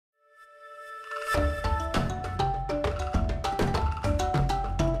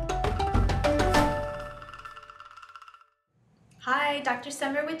Hi, Dr.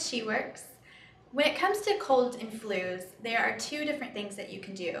 Summer with SheWorks. When it comes to colds and flus, there are two different things that you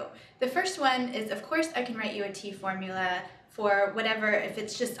can do. The first one is, of course, I can write you a tea formula for whatever, if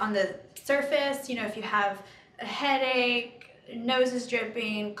it's just on the surface, if you have a headache, nose is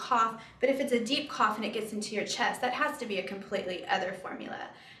dripping, cough, but if it's a deep cough and it gets into your chest, that has to be a completely other formula.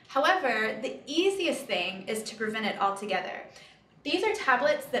 However, the easiest thing is to prevent it altogether. These are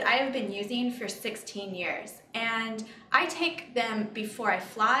tablets that I have been using for 16 years, and I take them before I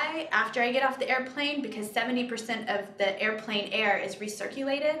fly, after I get off the airplane, because 70% of the airplane air is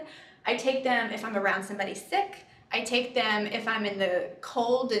recirculated. I take them if I'm around somebody sick. I take them if I'm in the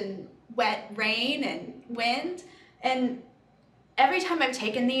cold and wet rain and wind. And every time I've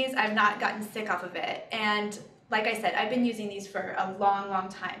taken these, I've not gotten sick off of it. And like I said, I've been using these for a long, long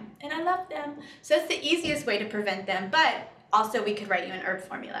time, and I love them. So that's the easiest way to prevent them, but also we could write you an herb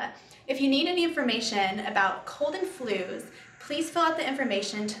formula. If you need any information about cold and flus, please fill out the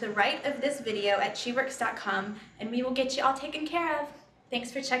information to the right of this video at sheworks.com, and we will get you all taken care of.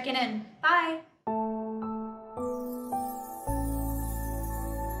 Thanks for checking in. Bye.